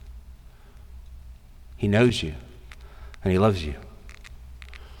 He knows you, and he loves you.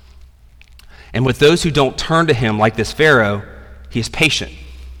 And with those who don't turn to him like this Pharaoh, he is patient.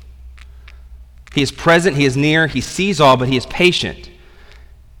 He is present, he is near, he sees all, but he is patient.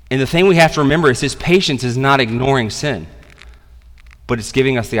 And the thing we have to remember is his patience is not ignoring sin, but it's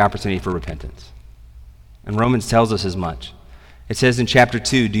giving us the opportunity for repentance. And Romans tells us as much. It says in chapter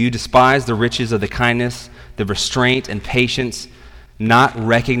 2, do you despise the riches of the kindness, the restraint and patience, not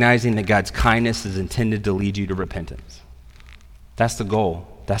recognizing that God's kindness is intended to lead you to repentance? That's the goal.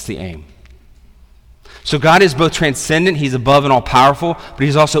 That's the aim. So God is both transcendent, he's above and all-powerful, but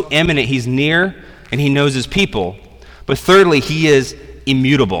he's also immanent, he's near, and he knows his people. But thirdly, he is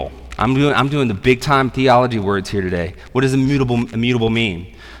immutable. I'm doing the big-time theology words here today. What does immutable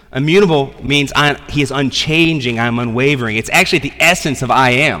mean? Immutable means he is unchanging, I'm unwavering. It's actually the essence of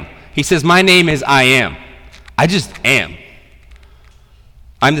I am. He says, my name is I am. I just am.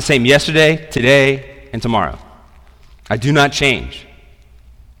 I'm the same yesterday, today, and tomorrow. I do not change.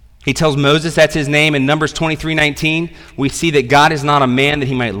 He tells Moses that's his name. In Numbers 23:19, we see that God is not a man that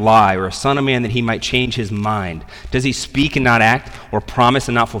he might lie, or a son of man that he might change his mind. Does he speak and not act, or promise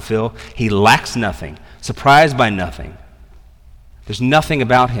and not fulfill? He lacks nothing, surprised by nothing. There's nothing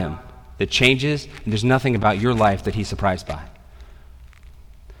about him that changes, and there's nothing about your life that he's surprised by.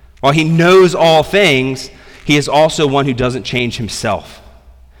 While he knows all things, he is also one who doesn't change himself.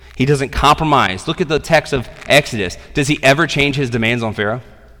 He doesn't compromise. Look at the text of Exodus. Does he ever change his demands on Pharaoh?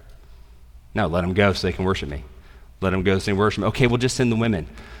 No, let them go so they can worship me. Let them go so they can worship me. Okay, we'll just send the women.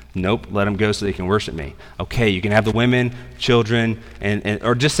 Nope, let them go so they can worship me. Okay, you can have the women, children,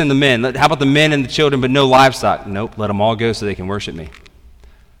 or just send the men. How about the men and the children, but no livestock? Nope, let them all go so they can worship me.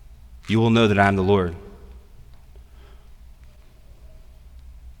 You will know that I am the Lord.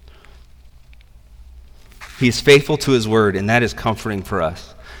 He is faithful to his word, and that is comforting for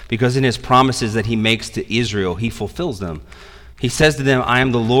us. Because in his promises that he makes to Israel, he fulfills them. He says to them, I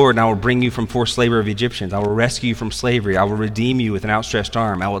am the Lord, and I will bring you from forced slavery of Egyptians. I will rescue you from slavery. I will redeem you with an outstretched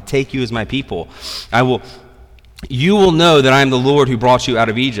arm. I will take you as my people. You will know that I am the Lord who brought you out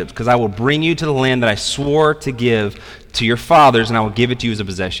of Egypt, because I will bring you to the land that I swore to give to your fathers, and I will give it to you as a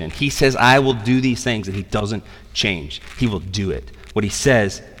possession. He says, I will do these things, and he doesn't change. He will do it. What he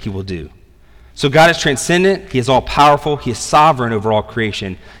says, he will do. So God is transcendent. He is all-powerful. He is sovereign over all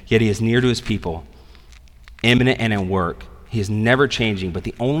creation, yet he is near to his people, immanent and in work. He is never changing, but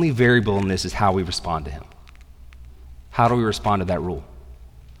the only variable in this is how we respond to him. How do we respond to that rule?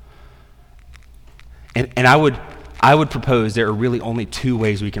 And I would propose there are really only two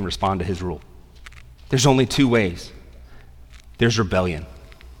ways we can respond to his rule. There's only two ways. There's rebellion,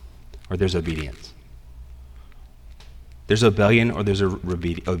 or there's obedience. There's rebellion, or there's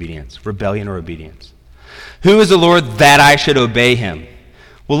obedience. Rebellion or obedience. Who is the Lord that I should obey him?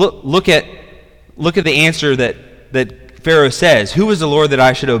 Well, look at the answer that Pharaoh says. Who is the Lord that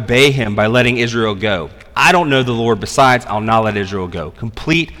I should obey him by letting Israel go? I don't know the Lord. Besides, I'll not let Israel go.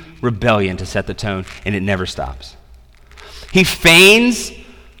 Complete rebellion to set the tone, and it never stops. He feigns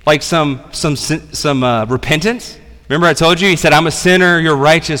like some repentance. Remember I told you, he said, I'm a sinner, you're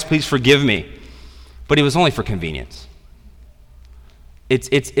righteous, please forgive me. But it was only for convenience.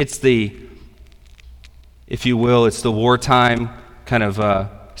 It's the, if you will, it's the wartime kind of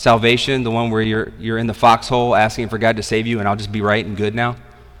salvation, the one where you're in the foxhole asking for God to save you, and I'll just be right and good now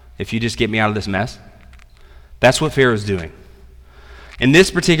if you just get me out of this mess. That's what Pharaoh's doing. In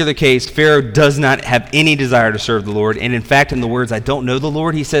this particular case, Pharaoh does not have any desire to serve the Lord, and in fact, in the words, I don't know the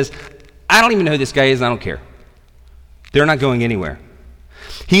Lord, he says, I don't even know who this guy is, and I don't care. They're not going anywhere.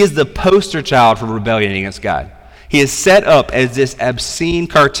 He is the poster child for rebellion against God. He is set up as this obscene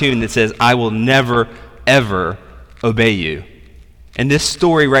cartoon that says, I will never, ever obey you. And this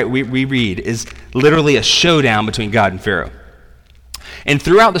story, right, we read is literally a showdown between God and Pharaoh. And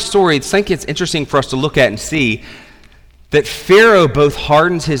throughout the story, I think it's interesting for us to look at and see that Pharaoh both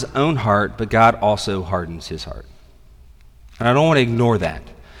hardens his own heart, but God also hardens his heart. And I don't want to ignore that,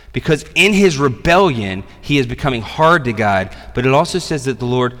 because in his rebellion, he is becoming hard to God, but it also says that the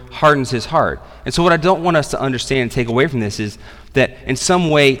Lord hardens his heart. And so what I don't want us to understand and take away from this is that in some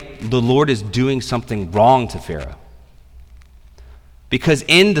way, the Lord is doing something wrong to Pharaoh. Because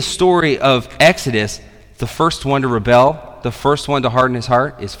in the story of Exodus, the first one to rebel, the first one to harden his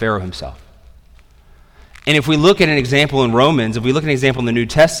heart is Pharaoh himself. And if we look at an example in Romans, if we look at an example in the New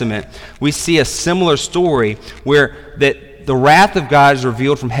Testament, we see a similar story where that the wrath of God is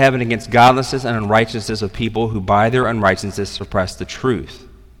revealed from heaven against godlessness and unrighteousness of people who by their unrighteousness suppress the truth.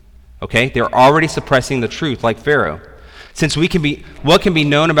 Okay? They're already suppressing the truth like Pharaoh. Since what can be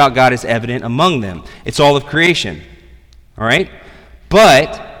known about God is evident among them. It's all of creation. All right?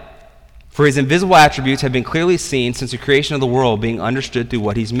 But for his invisible attributes have been clearly seen since the creation of the world, being understood through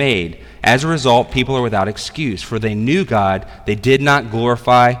what he's made. As a result, people are without excuse, for they knew God. They did not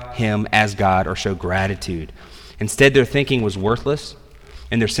glorify him as God or show gratitude. Instead, their thinking was worthless,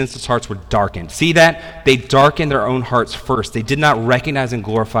 and their senseless hearts were darkened. See that? They darkened their own hearts first. They did not recognize and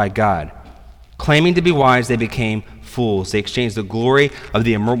glorify God. Claiming to be wise, they became fools. They exchanged the glory of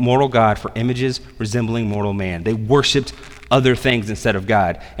the immortal God for images resembling mortal man. They worshipped other things instead of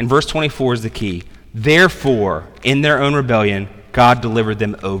God. And verse 24 is the key. Therefore, in their own rebellion, God delivered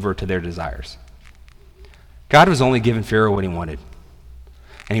them over to their desires. God was only giving Pharaoh what he wanted,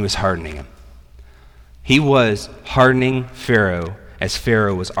 and he was hardening him. He was hardening Pharaoh as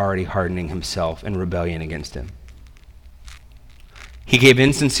Pharaoh was already hardening himself in rebellion against him. He gave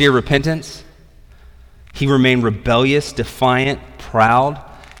insincere repentance. He remained rebellious, defiant, proud,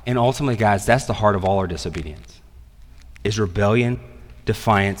 and ultimately, guys, that's the heart of all our disobedience. Is rebellion,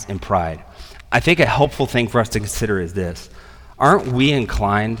 defiance, and pride. I think a helpful thing for us to consider is this. Aren't we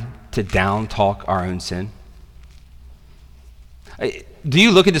inclined to down-talk our own sin? Do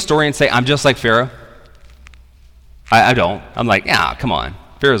you look at the story and say, I'm just like Pharaoh? I don't. I'm like, yeah, come on.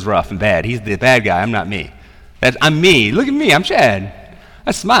 Pharaoh's rough and bad. He's the bad guy. I'm not me. I'm me. Look at me. I'm Chad.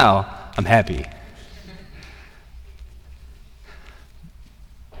 I smile. I'm happy.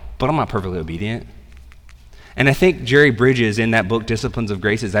 But I'm not perfectly obedient. And I think Jerry Bridges in that book, Disciplines of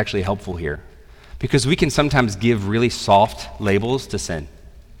Grace, is actually helpful here. Because we can sometimes give really soft labels to sin.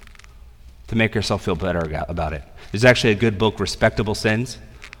 to make ourselves feel better about it. There's actually a good book, Respectable Sins,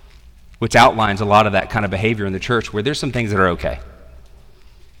 which outlines a lot of that kind of behavior in the church where there's some things that are okay.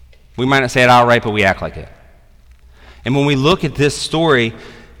 We might not say it outright, but we act like it. And when we look at this story,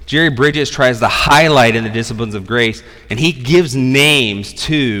 Jerry Bridges tries to highlight in the Disciplines of Grace, and he gives names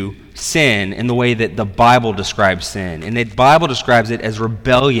to sin in the way that the Bible describes sin. And the Bible describes it as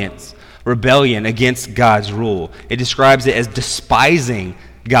rebellion against God's rule. It describes it as despising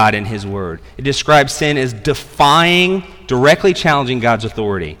God and his word. It describes sin as defying, directly challenging God's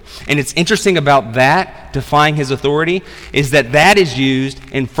authority. And it's interesting about that, defying his authority, is that is used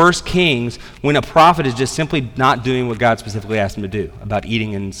in 1 Kings when a prophet is just simply not doing what God specifically asked him to do, about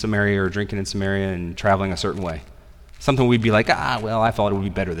eating in Samaria or drinking in Samaria and traveling a certain way. Something we'd be like, well, I thought it would be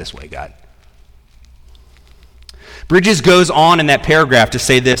better this way, God. Bridges goes on in that paragraph to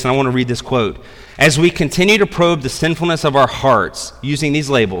say this, and I want to read this quote. As we continue to probe the sinfulness of our hearts using these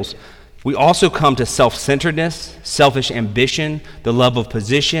labels, we also come to self-centeredness, selfish ambition, the love of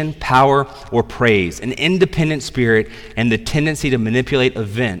position, power, or praise, an independent spirit, and the tendency to manipulate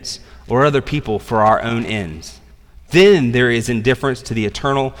events or other people for our own ends. Then there is indifference to the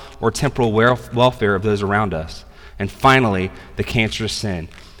eternal or temporal welfare of those around us. And finally, the cancerous sin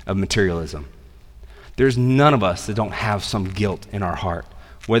of materialism. There's none of us that don't have some guilt in our heart,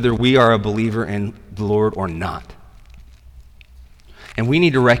 whether we are a believer in the Lord or not. And we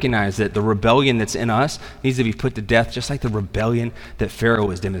need to recognize that the rebellion that's in us needs to be put to death, just like the rebellion that Pharaoh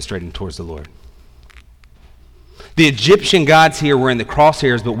was demonstrating towards the Lord. The Egyptian gods here were in the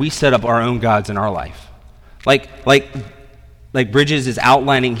crosshairs, but we set up our own gods in our life. Like Bridges is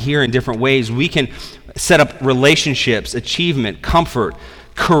outlining here in different ways, we can set up relationships, achievement, comfort,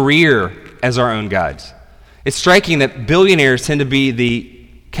 career as our own gods. It's striking that billionaires tend to be the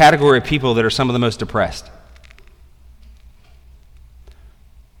category of people that are some of the most depressed.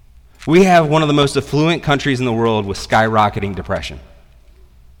 We have one of the most affluent countries in the world with skyrocketing depression.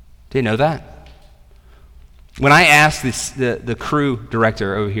 Did you know that? When I asked the crew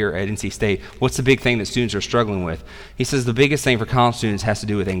director over here at NC State, what's the big thing that students are struggling with? He says the biggest thing for college students has to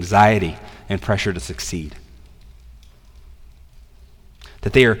do with anxiety and pressure to succeed.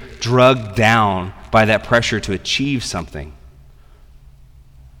 That they are drugged down by that pressure to achieve something.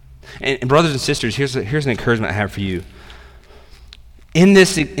 And brothers and sisters, here's an encouragement I have for you. In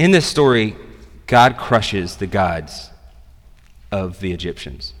this story, God crushes the gods of the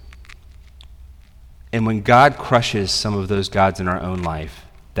Egyptians. And when God crushes some of those gods in our own life,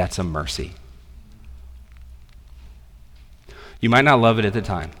 that's a mercy. You might not love it at the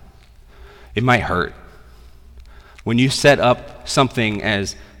time. It might hurt. When you set up something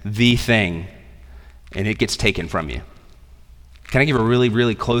as the thing and it gets taken from you. Can I give a really,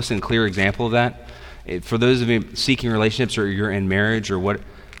 really close and clear example of that? For those of you seeking relationships or you're in marriage or what,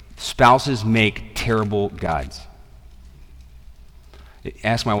 spouses make terrible gods.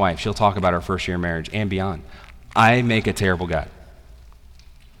 Ask my wife. She'll talk about our first year of marriage and beyond. I make a terrible God.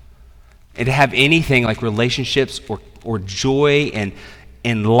 And to have anything like relationships or joy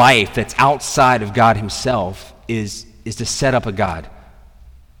and life that's outside of God himself is to set up a God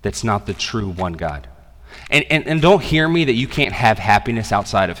that's not the true one God. And don't hear me that you can't have happiness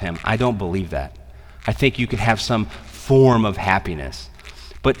outside of him. I don't believe that. I think you can have some form of happiness.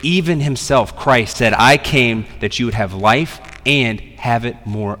 But even himself, Christ, said, I came that you would have life and have it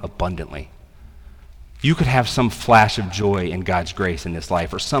more abundantly. You could have some flash of joy in God's grace in this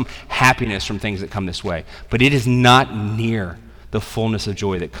life or some happiness from things that come this way, but it is not near the fullness of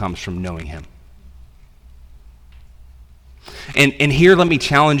joy that comes from knowing him. And here, let me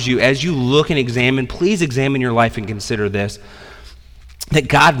challenge you, as you look and examine, please examine your life and consider this, that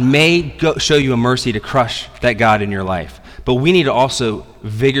God may show you a mercy to crush that God in your life, but we need to also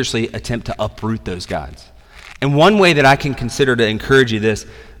vigorously attempt to uproot those gods. And one way that I can consider to encourage you this,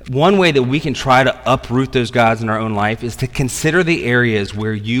 one way that we can try to uproot those gods in our own life is to consider the areas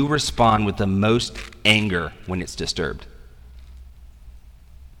where you respond with the most anger when it's disturbed.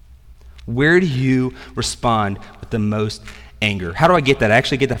 Where do you respond with the most anger? How do I get that? I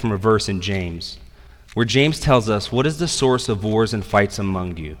actually get that from a verse in James, where James tells us, what is the source of wars and fights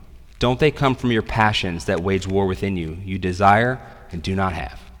among you? Don't they come from your passions that wage war within you? You desire and do not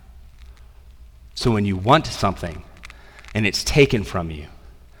have. So when you want something and it's taken from you,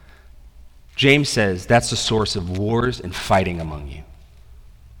 James says that's the source of wars and fighting among you.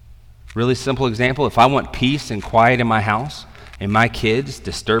 Really simple example, if I want peace and quiet in my house and my kids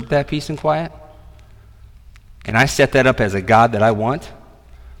disturb that peace and quiet, and I set that up as a God that I want,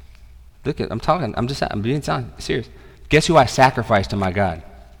 I'm being serious. Guess who I sacrifice to my God?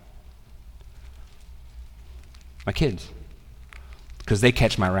 My kids. Because they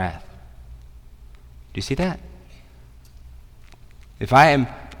catch my wrath. you see that? If I am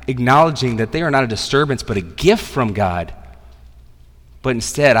acknowledging that they are not a disturbance but a gift from God, but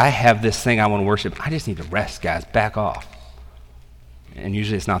instead I have this thing I want to worship, I just need to rest, guys. Back off. And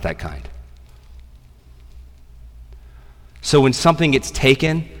usually it's not that kind. So when something gets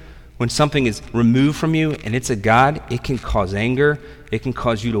taken, when something is removed from you and it's a God, it can cause anger. It can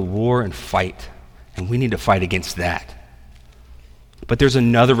cause you to war and fight. And we need to fight against that. But there's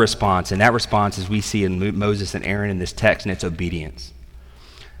another response, and that response is we see in Moses and Aaron in this text, and it's obedience.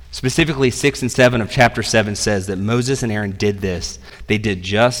 Specifically, 6 and 7 of chapter 7 says that Moses and Aaron did this. They did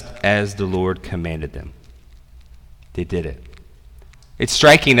just as the Lord commanded them. They did it. It's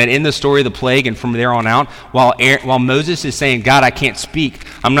striking that in the story of the plague and from there on out, while Moses is saying, God, I can't speak,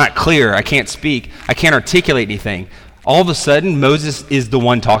 I'm not clear, I can't speak, I can't articulate anything, all of a sudden Moses is the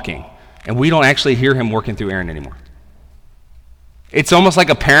one talking, and we don't actually hear him working through Aaron anymore. It's almost like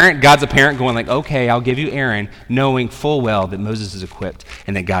a parent, God's a parent going like, okay, I'll give you Aaron, knowing full well that Moses is equipped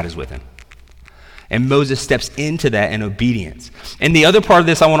and that God is with him. And Moses steps into that in obedience. And the other part of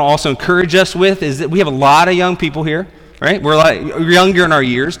this I want to also encourage us with is that we have a lot of young people here, right? We're younger in our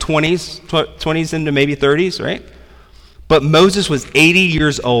years, 20s into maybe 30s, right? But Moses was 80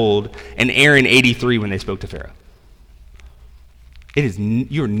 years old and Aaron 83 when they spoke to Pharaoh.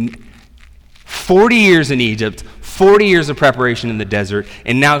 You're 40 years in Egypt, 40 years of preparation in the desert,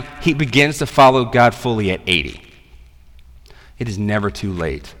 and now he begins to follow God fully at 80. It is never too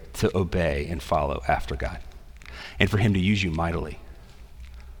late to obey and follow after God, and for him to use you mightily.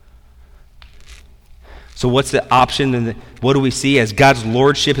 So what's the option? And what do we see as God's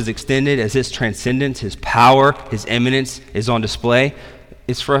lordship is extended, as his transcendence, his power, his eminence is on display?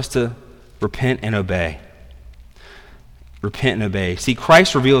 It's for us to repent and obey. Repent and obey. See,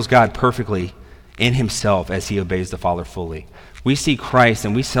 Christ reveals God perfectly in himself as he obeys the Father fully. We see Christ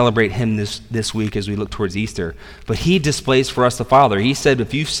and we celebrate him this week as we look towards Easter, but he displays for us the Father. He said,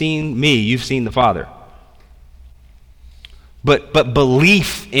 if you've seen me, you've seen the Father. But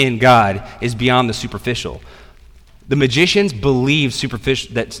belief in God is beyond the superficial. The magicians believed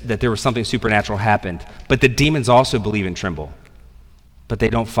that there was something supernatural happened, but the demons also believe and tremble, but they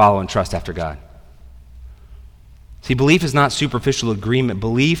don't follow and trust after God. See, belief is not superficial agreement.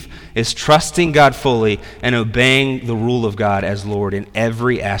 Belief is trusting God fully and obeying the rule of God as Lord in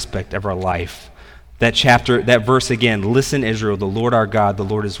every aspect of our life. That verse again, listen, Israel, the Lord our God, the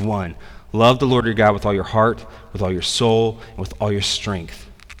Lord is one. Love the Lord your God with all your heart, with all your soul, and with all your strength.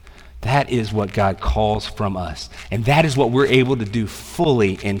 That is what God calls from us. And that is what we're able to do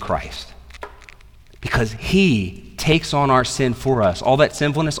fully in Christ. Because he takes on our sin for us. All that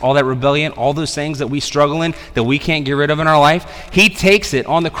sinfulness, all that rebellion, all those things that we struggle in, that we can't get rid of in our life, he takes it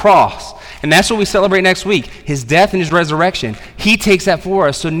on the cross. And that's what we celebrate next week, his death and his resurrection. He takes that for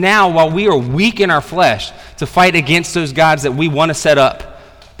us. So now, while we are weak in our flesh to fight against those gods that we want to set up,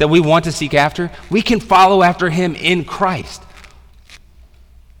 that we want to seek after, we can follow after him in Christ.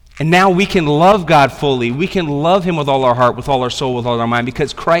 And now we can love God fully. We can love him with all our heart, with all our soul, with all our mind,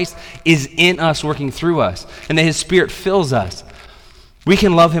 because Christ is in us, working through us, and that his Spirit fills us. We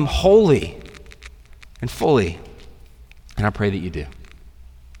can love him wholly and fully. And I pray that you do.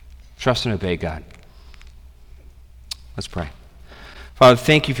 Trust and obey God. Let's pray. Father,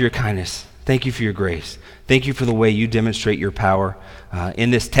 thank you for your kindness. Thank you for your grace. Thank you for the way you demonstrate your power in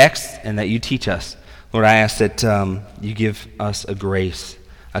this text and that you teach us. Lord, I ask that you give us a grace,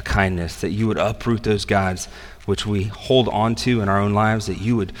 a kindness, that you would uproot those gods which we hold on to in our own lives, that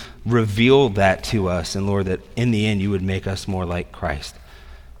you would reveal that to us, and Lord, that in the end you would make us more like Christ.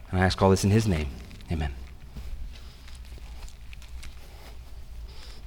 And I ask all this in his name. Amen.